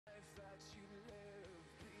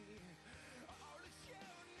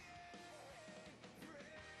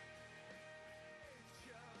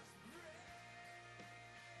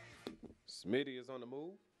Smitty is on the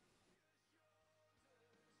move.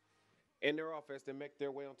 And they're off as they make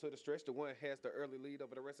their way onto the stretch. The one has the early lead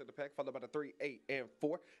over the rest of the pack, followed by the 3, 8, and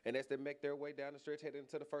 4. And as they make their way down the stretch, heading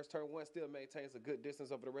into the first turn, one still maintains a good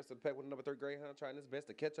distance over the rest of the pack with the number 3 Greyhound trying his best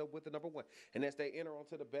to catch up with the number 1. And as they enter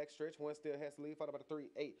onto the back stretch, one still has the lead, followed by the 3,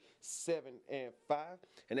 8, 7, and 5.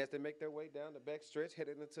 And as they make their way down the back stretch,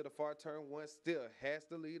 heading into the far turn, one still has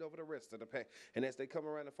the lead over the rest of the pack. And as they come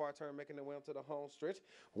around the far turn, making their way onto the home stretch,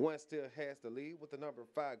 one still has the lead with the number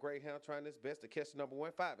 5 Greyhound trying his best to catch the number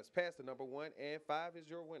 1. 5 is past the number 1, and 5 is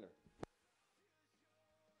your winner.